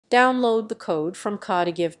Download the code from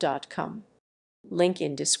codigive.com. Link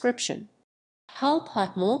in description.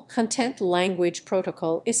 hclp Content Language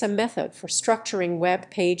Protocol is a method for structuring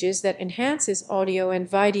web pages that enhances audio and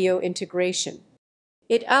video integration.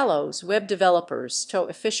 It allows web developers to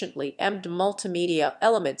efficiently embed multimedia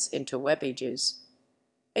elements into web pages,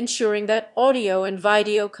 ensuring that audio and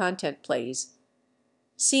video content plays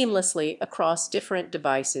seamlessly across different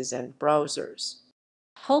devices and browsers.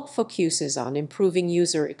 hclp focuses on improving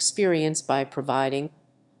user experience by providing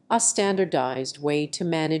a standardized way to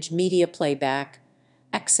manage media playback,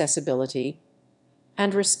 accessibility,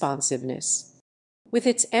 and responsiveness. With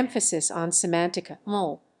its emphasis on semantic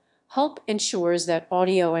hclp ensures that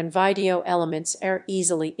audio and video elements are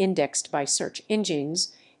easily indexed by search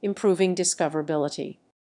engines, improving discoverability.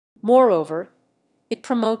 Moreover, it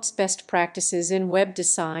promotes best practices in web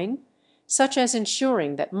design, such as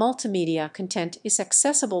ensuring that multimedia content is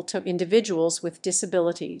accessible to individuals with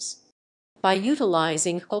disabilities. By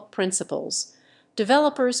utilizing hclp principles,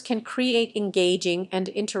 developers can create engaging and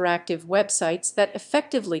interactive websites that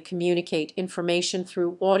effectively communicate information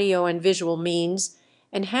through audio and visual means,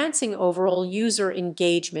 enhancing overall user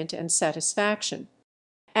engagement and satisfaction.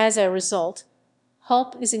 As a result,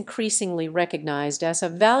 hclp is increasingly recognized as a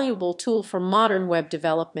valuable tool for modern web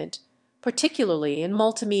development, particularly in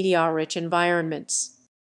multimedia-rich environments.